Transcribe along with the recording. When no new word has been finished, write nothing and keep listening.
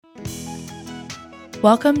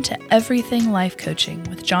Welcome to Everything Life Coaching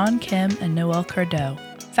with John Kim and Noel Cardo,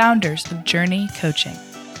 founders of Journey Coaching.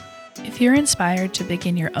 If you're inspired to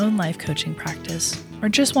begin your own life coaching practice or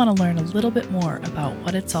just want to learn a little bit more about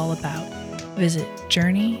what it's all about, visit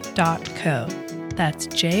journey.co. That's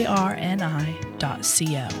JRNI.co.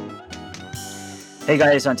 Hey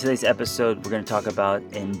guys, on today's episode, we're going to talk about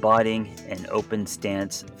embodying an open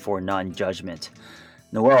stance for non-judgment.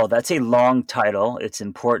 Noel, that's a long title. It's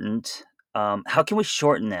important. How can we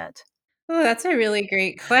shorten that? Oh, that's a really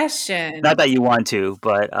great question. Not that you want to,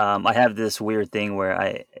 but I have this weird thing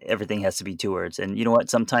where everything has to be 2 words. And you know what?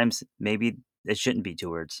 Sometimes maybe it shouldn't be 2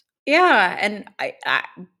 words. Yeah, and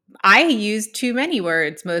I use too many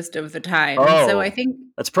words most of the time, and so I Oh, think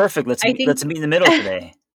that's perfect. Let's I meet, think let's meet in the middle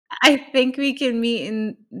today. I think we can meet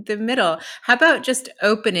in the middle. How about just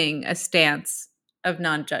opening a stance of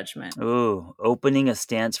non-judgment? Ooh, opening a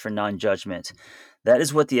stance for non-judgment. That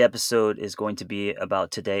is what the episode is going to be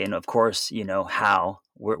about today. And of course, how.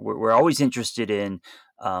 We're always interested in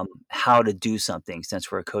how to do something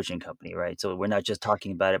since we're a coaching company, right? So we're not just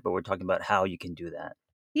talking about it, but we're talking about how you can do that.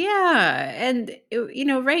 Yeah, and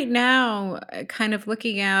right now, kind of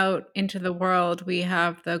looking out into the world, we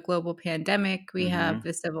have the global pandemic, we have Mm-hmm.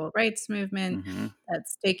 the civil rights movement Mm-hmm.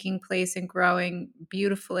 that's taking place and growing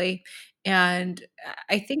beautifully. And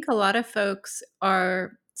I think a lot of folks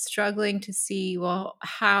are struggling to see, well,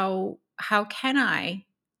 how can I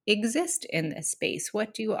exist in this space?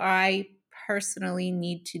 What do I personally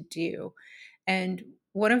need to do? And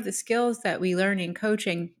one of the skills that we learn in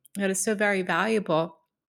coaching that is so very valuable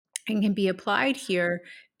and can be applied here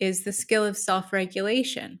is the skill of self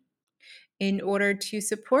regulation in order to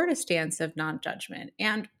support a stance of non judgment.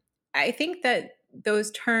 And I think that those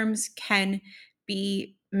terms can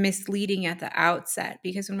be misleading at the outset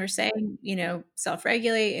because when we're saying, self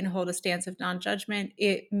regulate and hold a stance of non judgment,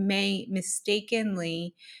 it may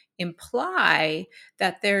mistakenly imply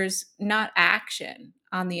that there's not action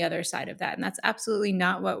on the other side of that. And that's absolutely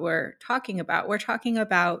not what we're talking about. We're talking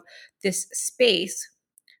about this space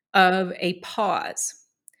of a pause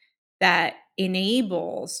that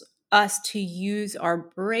enables us to use our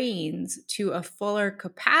brains to a fuller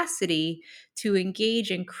capacity to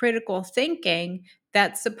engage in critical thinking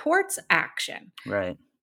that supports action. Right.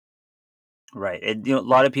 Right. And, a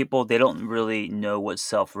lot of people, they don't really know what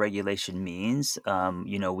self-regulation means.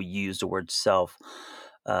 We use the word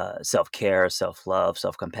self-care, self-love,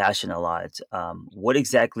 self-compassion a lot. What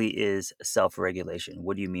exactly is self-regulation?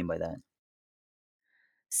 What do you mean by that?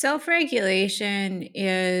 Self regulation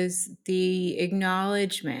is the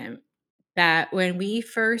acknowledgement that when we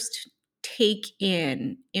first take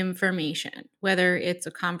in information, whether it's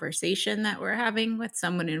a conversation that we're having with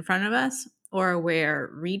someone in front of us, or we're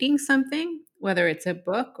reading something, whether it's a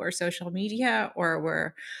book or social media, or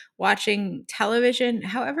we're watching television,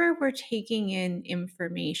 however, we're taking in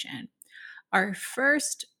information, our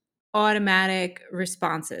first automatic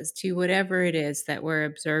responses to whatever it is that we're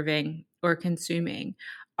observing or consuming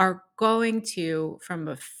are going to, from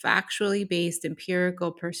a factually based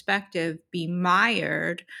empirical perspective, be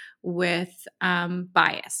mired with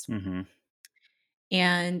bias. Mm-hmm.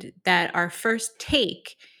 And that our first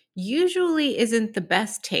take usually isn't the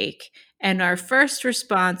best take. And our first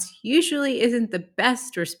response usually isn't the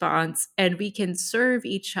best response. And we can serve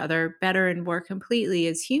each other better and more completely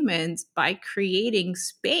as humans by creating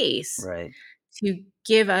space Right. to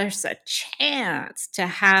give us a chance to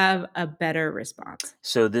have a better response.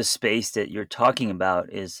 So this space that you're talking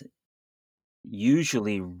about is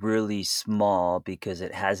usually really small because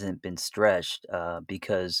it hasn't been stretched,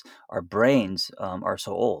 because our brains are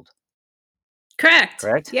so old. Correct.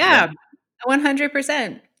 Correct? Yeah. Yeah,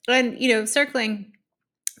 100%. And, circling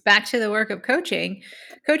back to the work of coaching,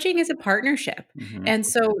 coaching is a partnership. Mm-hmm. And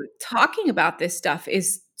so talking about this stuff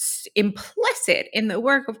is implicit in the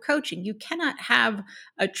work of coaching. You cannot have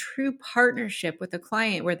a true partnership with a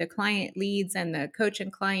client where the client leads and the coach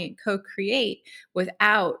and client co-create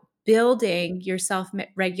without building your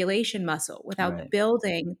self-regulation muscle, without Right.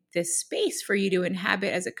 building this space for you to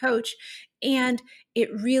inhabit as a coach. And it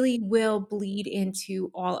really will bleed into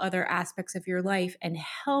all other aspects of your life and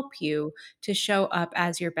help you to show up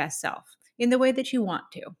as your best self in the way that you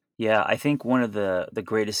want to. Yeah, I think one of the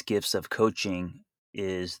greatest gifts of coaching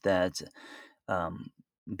is that, um,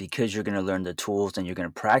 because you're going to learn the tools and you're going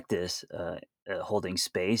to practice holding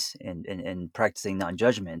space and practicing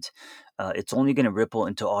non-judgment, it's only going to ripple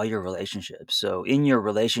into all your relationships. So in your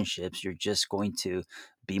relationships, you're just going to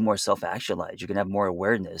be more self-actualized. You're going to have more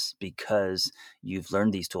awareness because you've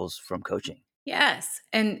learned these tools from coaching. Yes,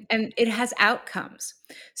 and it has outcomes.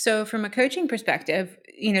 So from a coaching perspective,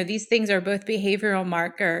 these things are both behavioral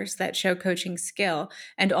markers that show coaching skill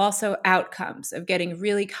and also outcomes of getting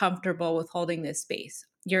really comfortable with holding this space.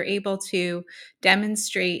 You're able to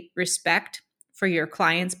demonstrate respect for your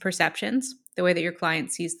client's perceptions, the way that your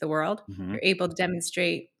client sees the world. Hmm. You're able to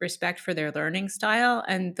demonstrate respect for their learning style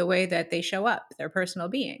and the way that they show up, their personal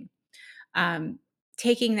being. um,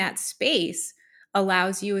 Taking that space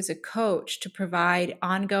allows you as a coach to provide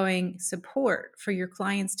ongoing support for your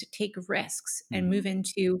clients to take risks and Hmm. move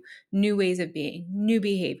into new ways of being, new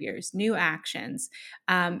behaviors, new actions,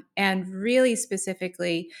 and really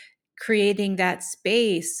specifically creating that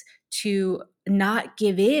space to not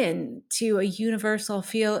give in to a universal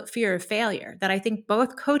fear of failure that I think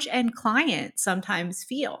both coach and client sometimes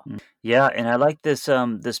feel. Yeah, and I like this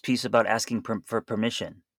piece about asking for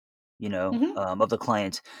permission, Mhm. of the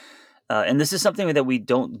client. And this is something that we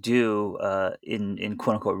don't do in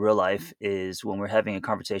quote unquote real life. Is when we're having a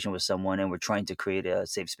conversation with someone and we're trying to create a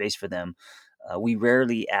safe space for them, we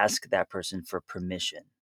rarely ask that person for permission.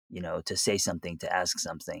 To say something, to ask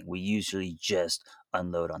something. We usually just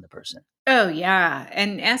unload on the person. Oh, yeah.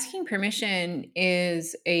 And asking permission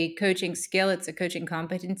is a coaching skill. It's a coaching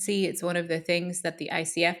competency. It's one of the things that the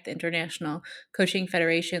ICF, the International Coaching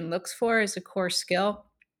Federation, looks for as a core skill.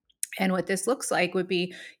 And what this looks like would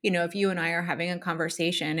be, if you and I are having a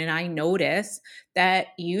conversation and I notice that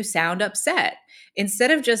you sound upset,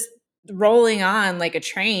 instead of just rolling on like a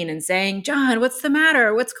train and saying, John, what's the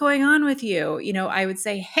matter? What's going on with you? I would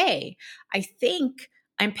say, hey, I think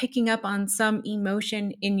I'm picking up on some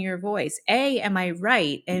emotion in your voice. A, am I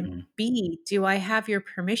right? And Mhm. B, do I have your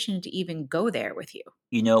permission to even go there with you?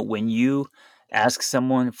 When you ask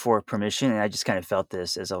someone for permission, and I just kind of felt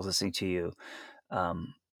this as I was listening to you,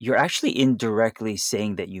 you're actually indirectly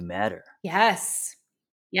saying that you matter. Yes.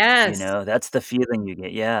 Yes. That's the feeling you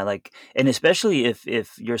get. Yeah, like, and especially if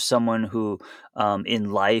you're someone who,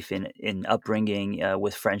 in life, in upbringing,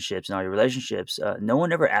 with friendships and all your relationships, no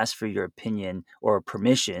one ever asked for your opinion or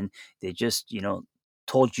permission. They just,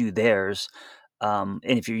 told you theirs. And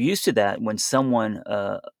if you're used to that, when someone,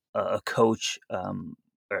 a coach,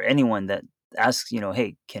 or anyone that asks,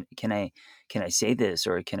 hey, can I say this,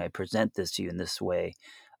 or can I present this to you in this way?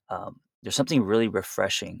 There's something really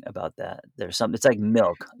refreshing about that. It's like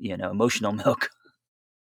milk, emotional milk.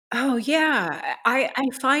 Oh, yeah. I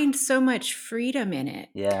find so much freedom in it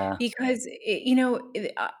Yeah. because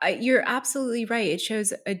you're absolutely right. It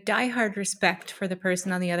shows a diehard respect for the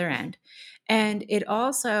person on the other end, and it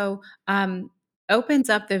also opens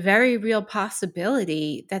up the very real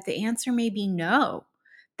possibility that the answer may be no,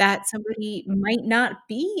 that somebody might not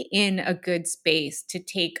be in a good space to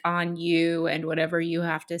take on you and whatever you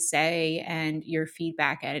have to say and your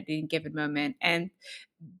feedback at any given moment. And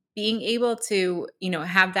being able to,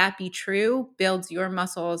 have that be true builds your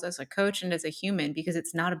muscles as a coach and as a human because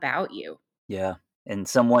it's not about you. Yeah. And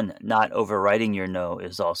someone not overriding your no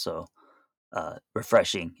is also,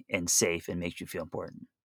 refreshing and safe and makes you feel important.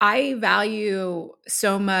 I value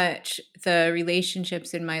so much the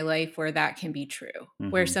relationships in my life where that can be true,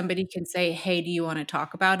 where Mhm. somebody can say, "Hey, do you want to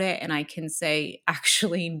talk about it?" And I can say,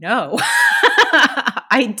 "Actually, no,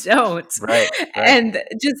 I don't." Right, right. And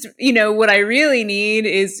just, what I really need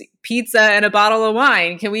is pizza and a bottle of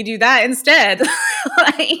wine. Can we do that instead?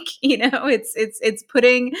 Like, it's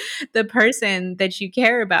putting the person that you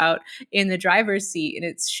care about in the driver's seat, and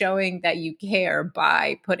it's showing that you care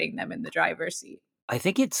by putting them in the driver's seat. I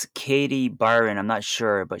think it's Katie Byron, I'm not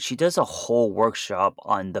sure, but she does a whole workshop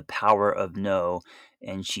on the power of no,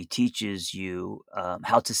 and she teaches you,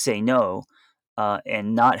 how to say no,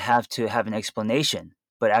 and not have to have an explanation,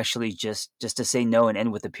 but actually just to say no and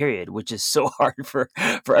end with a period, which is so hard for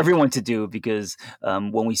everyone to do because,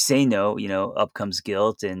 when we say no, up comes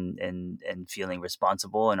guilt and feeling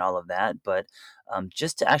responsible and all of that. But,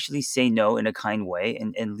 just to actually say no in a kind way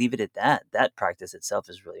and leave it at that, that practice itself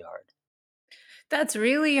is really hard. That's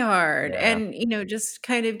really hard, Yeah. and, just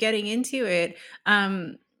kind of getting into it,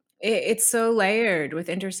 it's so layered with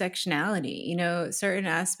intersectionality, certain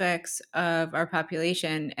aspects of our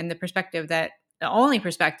population and the only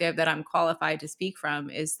perspective that I'm qualified to speak from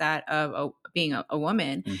is that of being a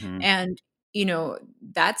woman, Mhm. and,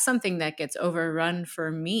 that's something that gets overrun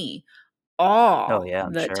for me Oh, all yeah,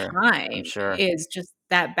 I'm the sure. I'm time sure. is just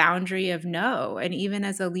that boundary of no, and even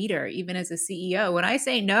as a leader, even as a CEO, when I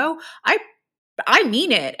say no, I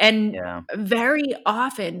mean it, and Yeah. very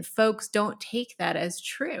often folks don't take that as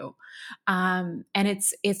true, and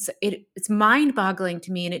it's mind-boggling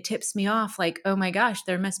to me, and it tips me off like, "Oh my gosh,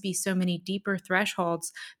 there must be so many deeper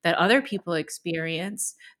thresholds that other people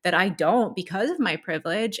experience that I don't because of my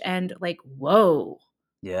privilege," and like, "Whoa."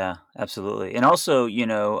 Yeah, absolutely. And also,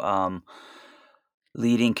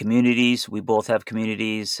 leading communities. We both have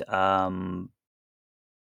communities.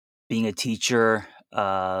 Being a teacher,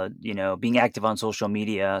 being active on social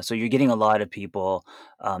media. So you're getting a lot of people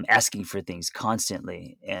asking for things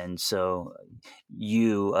constantly. And so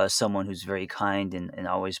you, someone who's very kind and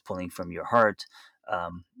always pulling from your heart,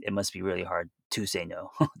 it must be really hard to say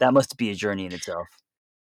no. That must be a journey in itself.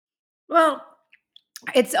 Well,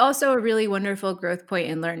 it's also a really wonderful growth point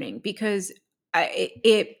in learning because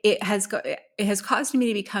it has caused me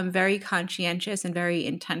to become very conscientious and very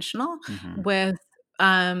intentional Hmm. with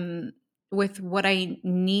um what I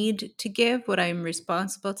need to give, what I'm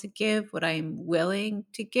responsible to give, what I'm willing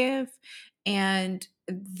to give. And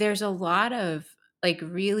there's a lot of like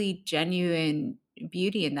really genuine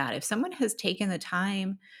beauty in that. If someone has taken the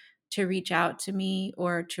time to reach out to me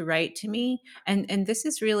or to write to me, and this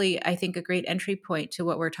is really, I think, a great entry point to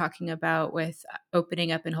what we're talking about with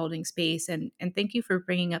opening up and holding space. And thank you for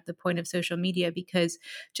bringing up the point of social media, because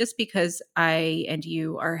just because I and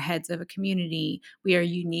you are heads of a community, we are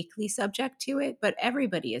uniquely subject to it, but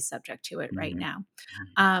everybody is subject to it right Hmm. now.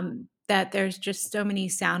 That there's just so many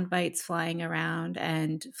sound bites flying around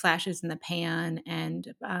and flashes in the pan,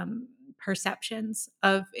 and perceptions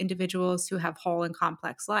of individuals who have whole and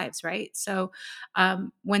complex lives, right? So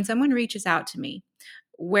when someone reaches out to me,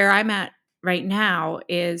 where I'm at right now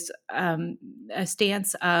is a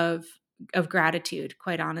stance of gratitude,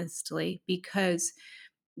 quite honestly, because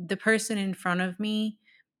the person in front of me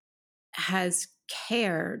has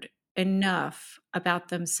cared enough about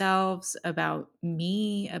themselves, about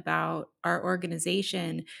me, about our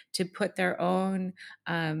organization, to put their own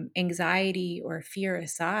anxiety or fear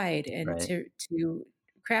aside, and Right. to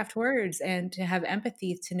craft words and to have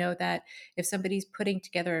empathy, to know that if somebody's putting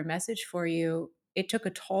together a message for you, it took a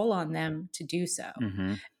toll on them to do so.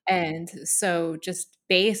 Hmm. And so just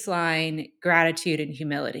baseline gratitude and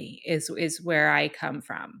humility is where I come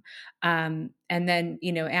from. And then,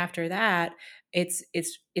 after that,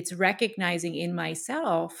 it's recognizing in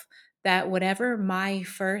myself that whatever my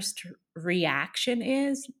first reaction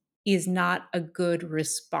is not a good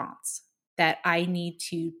response, that I need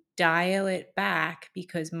to dial it back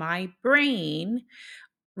because my brain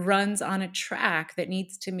runs on a track that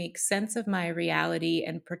needs to make sense of my reality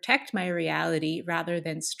and protect my reality rather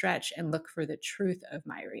than stretch and look for the truth of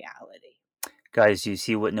my reality. Guys, you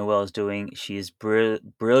see what Noelle is doing? She is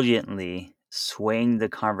brilliantly swaying the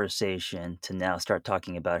conversation to now start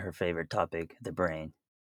talking about her favorite topic, the brain.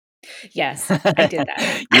 Yes, I did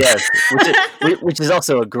that. Yes, which is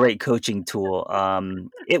also a great coaching tool.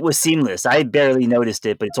 It was seamless. I barely noticed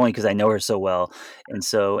it, but it's only because I know her so well. And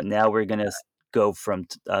so now we're gonna go from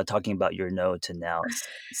talking about your no to now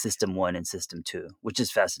system one and system two, which is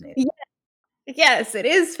fascinating. Yes, it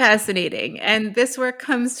is fascinating. And this work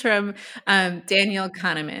comes from Daniel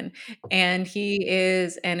Kahneman, and he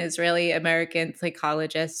is an Israeli American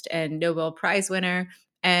psychologist and Nobel Prize winner.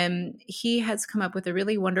 And he has come up with a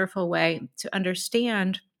really wonderful way to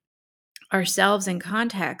understand ourselves in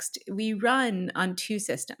context. We run on two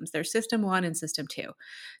systems. There's system one and system two.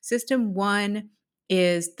 System one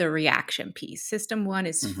is the reaction piece. System one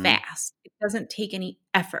is Hmm. fast. It doesn't take any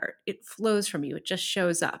effort. It flows from you. It just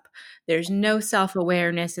shows up. There's no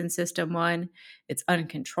self-awareness in system one. It's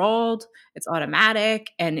uncontrolled, it's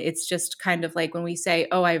automatic, and it's just kind of like when we say,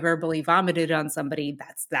 "Oh, I verbally vomited on somebody,"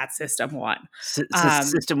 that's system one. Um,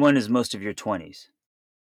 System one is most of your 20s.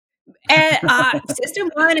 And, system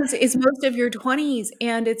one is most of your 20s,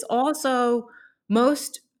 and it's also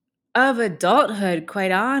most of adulthood,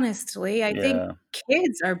 quite honestly. I think Yeah.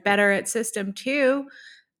 kids are better at system two.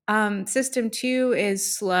 System two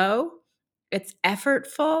is slow, it's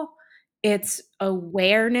effortful, it's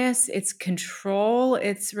awareness, it's control,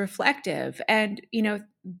 it's reflective. And,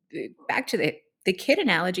 back to the kid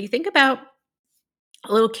analogy, think about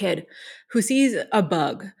a little kid who sees a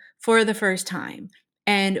bug for the first time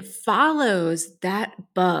and follows that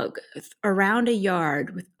bug around a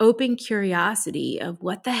yard with open curiosity of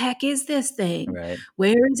what the heck is this thing? Right.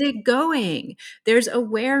 Where is it going? There's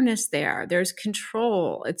awareness there. There's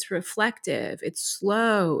control. It's reflective. It's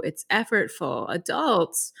slow. It's effortful.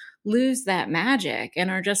 Adults lose that magic and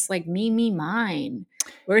are just like, me, mine.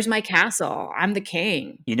 Where's my castle? I'm the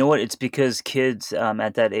king. You know what? It's because kids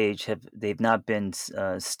at that age they've not been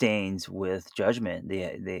stained with judgment.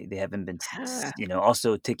 They haven't been Yeah.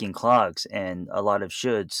 also ticking clocks, and a lot of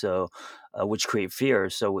should so, which create fear.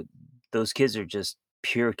 So those kids are just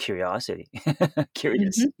pure curiosity,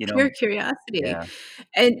 curious. Mhm. Pure curiosity, Yeah.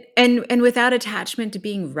 and without attachment to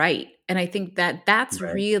being right. And I think that that's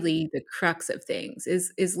Right. really the crux of things,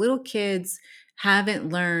 is little kids haven't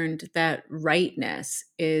learned that rightness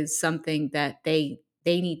is something that they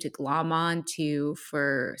they need to glom onto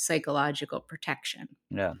for psychological protection.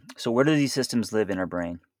 Yeah. So where do these systems live in our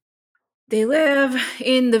brain? They live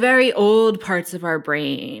in the very old parts of our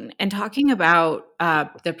brain. And talking about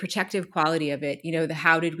the protective quality of it, the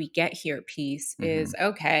how did we get here piece Mm-hmm. is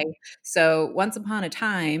okay. So, once upon a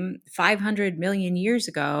time, 500 million years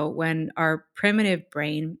ago, when our primitive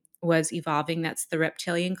brain was evolving, that's the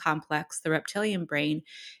reptilian complex, the reptilian brain.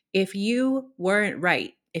 If you weren't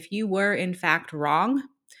right, if you were in fact wrong,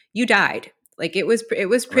 you died. Like it was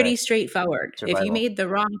pretty Right. straightforward. If you Survival. made the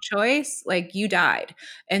wrong choice, like you died.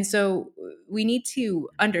 And so we need to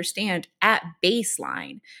understand at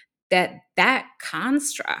baseline that that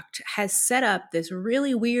construct has set up this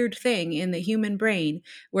really weird thing in the human brain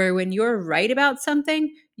where when you're right about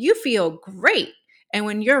something, you feel great. And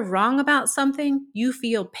when you're wrong about something, you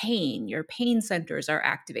feel pain. Your pain centers are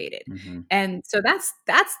activated. Mm-hmm. And so that's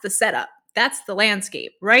the setup. That's the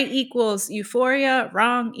landscape. Right equals euphoria,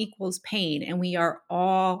 wrong equals pain. And we are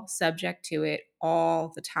all subject to it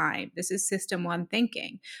all the time. This is system one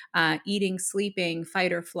thinking, eating, sleeping,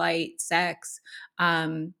 fight or flight, sex.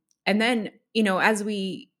 And then, as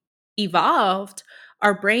we evolved,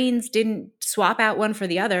 our brains didn't swap out one for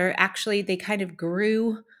the other. Actually, they kind of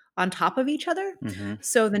grew on top of each other. Mm-hmm.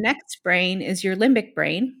 So the next brain is your limbic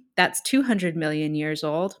brain. That's 200 million years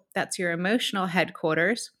old. That's your emotional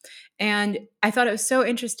headquarters. And I thought it was so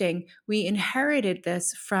interesting. We inherited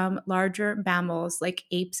this from larger mammals like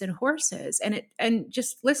apes and horses. And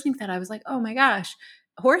just listening to that, I was like, oh my gosh,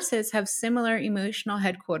 horses have similar emotional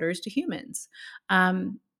headquarters to humans.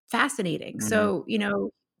 Um, Fascinating. Mm-hmm.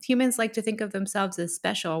 So, humans like to think of themselves as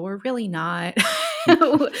special. We're really not.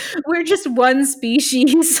 We're just one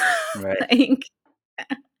species. Right. like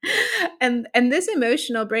and this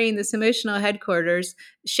emotional brain, this emotional headquarters,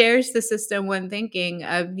 shares the system when thinking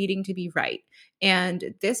of needing to be right.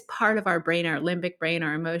 And this part of our brain, our limbic brain,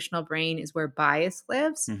 our emotional brain, is where bias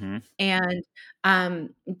lives. Mm-hmm. And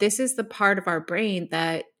this is the part of our brain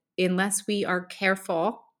that, unless we are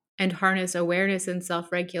careful and harness awareness and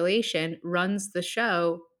self regulation, runs the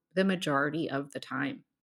show the majority of the time.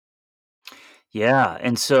 Yeah.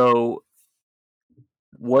 And so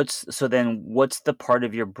what's the part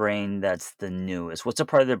of your brain that's the newest? What's the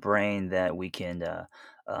part of the brain that we can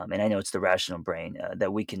and I know it's the rational brain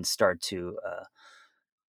that we can start to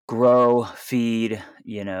grow, feed,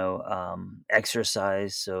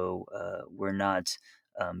 exercise, so we're not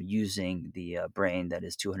using the brain that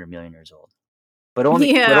is 200 million years old, but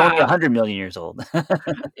only Yeah. 100 million years old.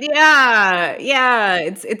 Yeah, yeah,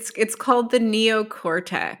 it's called the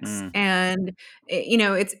neocortex, Mm, and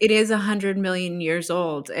it is 100 million years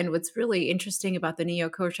old. And what's really interesting about the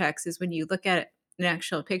neocortex is when you look at an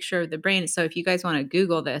actual picture of the brain. So if you guys want to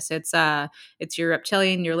Google this, it's your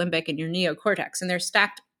reptilian, your limbic, and your neocortex, and they're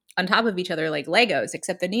stacked on top of each other like Legos.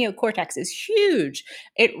 Except the neocortex is huge.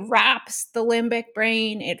 It wraps the limbic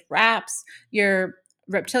brain. It wraps your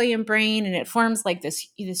reptilian brain, and it forms like this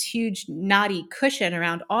huge knotty cushion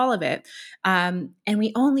around all of it. And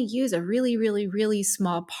we only use a really really really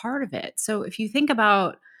small part of it. So if you think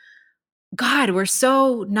about, God, we're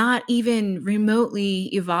so not even remotely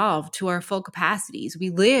evolved to our full capacities. We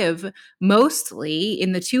live mostly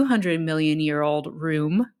in the 200 million year old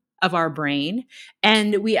room of our brain.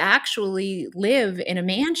 And we actually live in a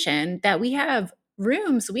mansion that we have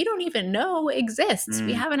rooms we don't even know exists.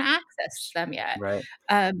 We mm, haven't accessed them yet. right.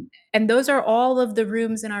 And those are all of the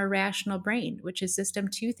rooms in our rational brain, which is system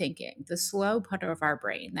two thinking, the slow part of our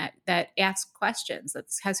brain that asks questions, that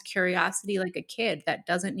has curiosity like a kid, that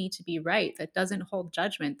doesn't need to be right, that doesn't hold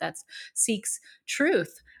judgment, that seeks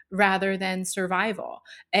truth rather than survival.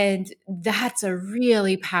 And that's a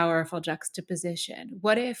really powerful juxtaposition.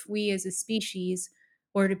 What if we as a species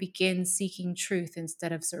were to begin seeking truth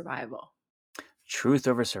instead of survival? Truth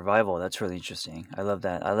over survival. That's really interesting. I love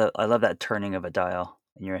that. I love that turning of a dial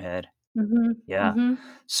in your head. Hmm. Yeah. Hmm.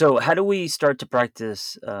 So how do we start to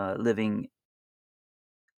practice living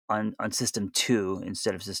on system two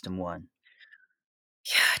instead of system one?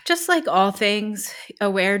 Yeah, just like all things,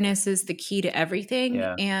 awareness is the key to everything.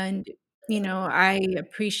 Yeah. And, I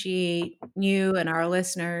appreciate you and our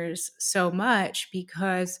listeners so much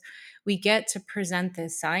because we get to present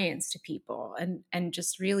this science to people and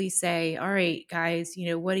just really say, all right, guys,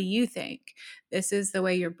 what do you think? This is the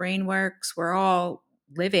way your brain works. We're all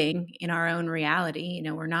living in our own reality.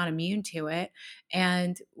 We're not immune to it.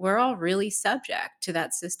 And we're all really subject to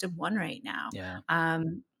that system one right now. Yeah.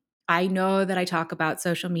 I know that I talk about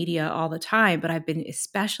social media all the time, but I've been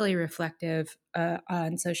especially reflective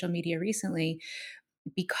on social media recently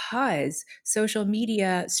because social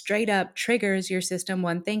media straight up triggers your system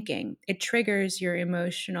one thinking. It triggers your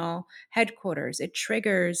emotional headquarters. It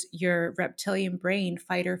triggers your reptilian brain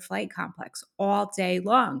fight or flight complex all day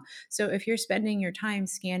long. So if you're spending your time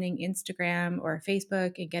scanning Instagram or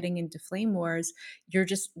Facebook and getting into flame wars, you're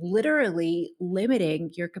just literally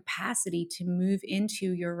limiting your capacity to move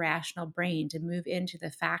into your rational brain, to move into the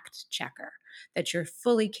fact checker that you're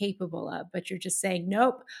fully capable of. But you're just saying,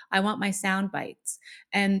 nope, I want my sound bites.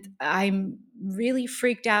 And I'm really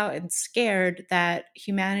freaked out and scared that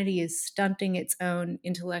humanity is stunting its own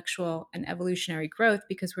intellectual and evolutionary growth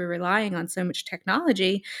because we're relying on so much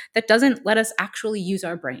technology that doesn't let us actually use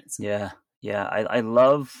our brains. Yeah. Yeah. I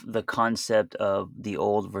love the concept of the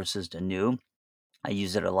old versus the new. I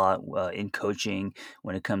use it a lot in coaching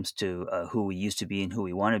when it comes to who we used to be and who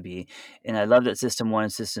we want to be. And I love that system one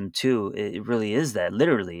and system two, it really is that.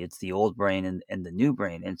 Literally, it's the old brain and the new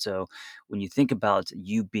brain. And so when you think about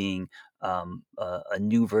you being a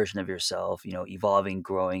new version of yourself, evolving,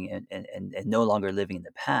 growing, and no longer living in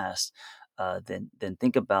the past, then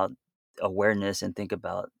think about awareness and think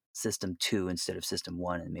about system two instead of system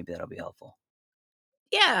one, and maybe that'll be helpful.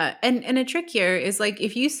 Yeah, and a trick here is like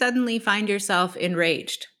if you suddenly find yourself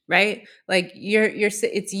enraged, right? Like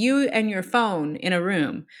it's you and your phone in a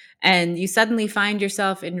room and you suddenly find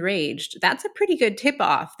yourself enraged. That's a pretty good tip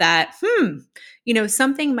off that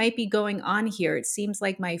something might be going on here. It seems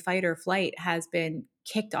like my fight or flight has been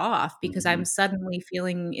kicked off because Hmm. I'm suddenly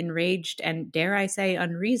feeling enraged and, dare I say,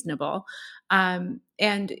 unreasonable. And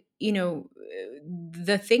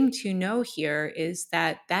the thing to know here is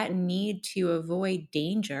that need to avoid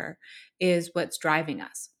danger is what's driving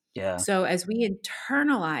us. Yeah. So as we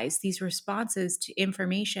internalize these responses to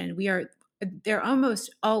information, they're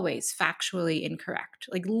almost always factually incorrect.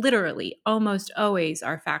 Like literally almost always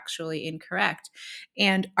are factually incorrect,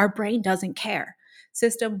 and our brain doesn't care.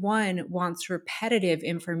 System one wants repetitive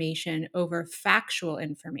information over factual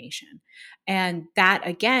information. And that,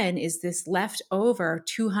 again, is this leftover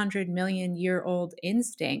 200 million year old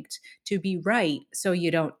instinct to be right so you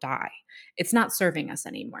don't die. It's not serving us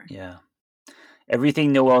anymore. Yeah.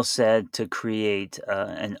 Everything Noel said to create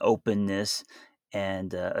an openness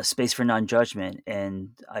and a space for non-judgment.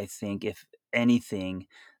 And I think if anything,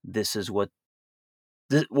 this is what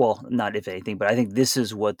well, not if anything, but I think this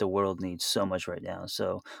is what the world needs so much right now.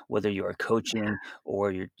 So whether you're coaching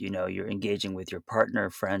or you're engaging with your partner,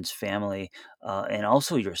 friends, family, and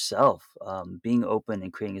also yourself, being open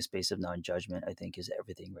and creating a space of non-judgment, I think is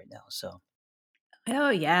everything right now. So Oh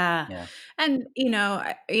yeah. yeah. And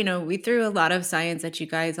we threw a lot of science at you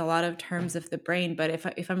guys, a lot of terms of the brain, but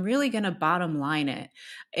if I'm really going to bottom line it,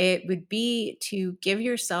 it would be to give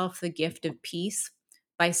yourself the gift of peace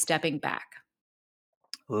by stepping back.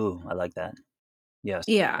 Ooh, I like that. Yes,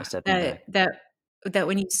 by Yeah, stepping back. that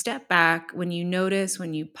when you step back, when you notice,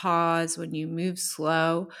 when you pause, when you move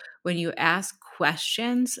slow, when you ask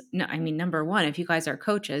questions. No, I mean, number one, if you guys are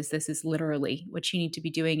coaches, this is literally what you need to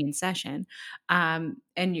be doing in session. And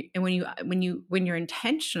when you're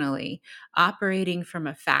intentionally operating from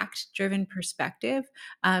a fact-driven perspective,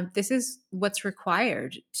 this is what's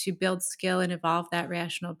required to build skill and evolve that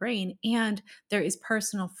rational brain. And there is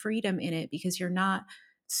personal freedom in it because you're not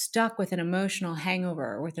stuck with an emotional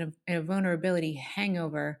hangover or with a vulnerability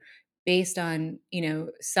hangover based on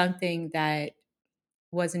something that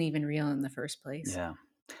wasn't even real in the first place. Yeah.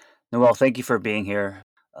 Noel, thank you for being here.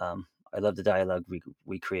 I love the dialogue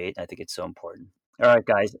we create. I think it's so important. All right,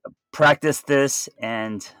 guys, practice this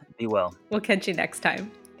and be well. We'll catch you next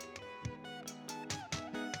time.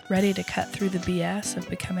 Ready to cut through the BS of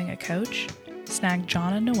becoming a coach? Snag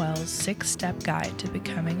John and Noel's 6-step guide to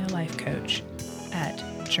becoming a life coach at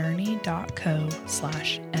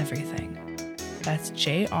journey.co/everything. That's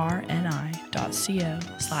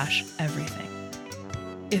JRNI.co/everything.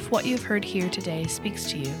 If what you've heard here today speaks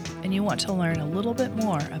to you and you want to learn a little bit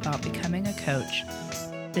more about becoming a coach,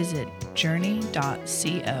 visit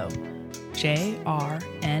journey.co, JRNI.co.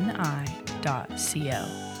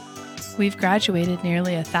 We've graduated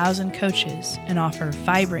nearly 1,000 coaches and offer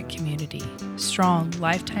vibrant community, strong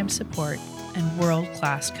lifetime support, and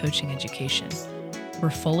world-class coaching education. We're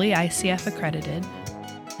fully ICF accredited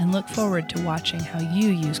and look forward to watching how you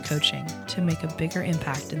use coaching to make a bigger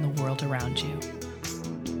impact in the world around you.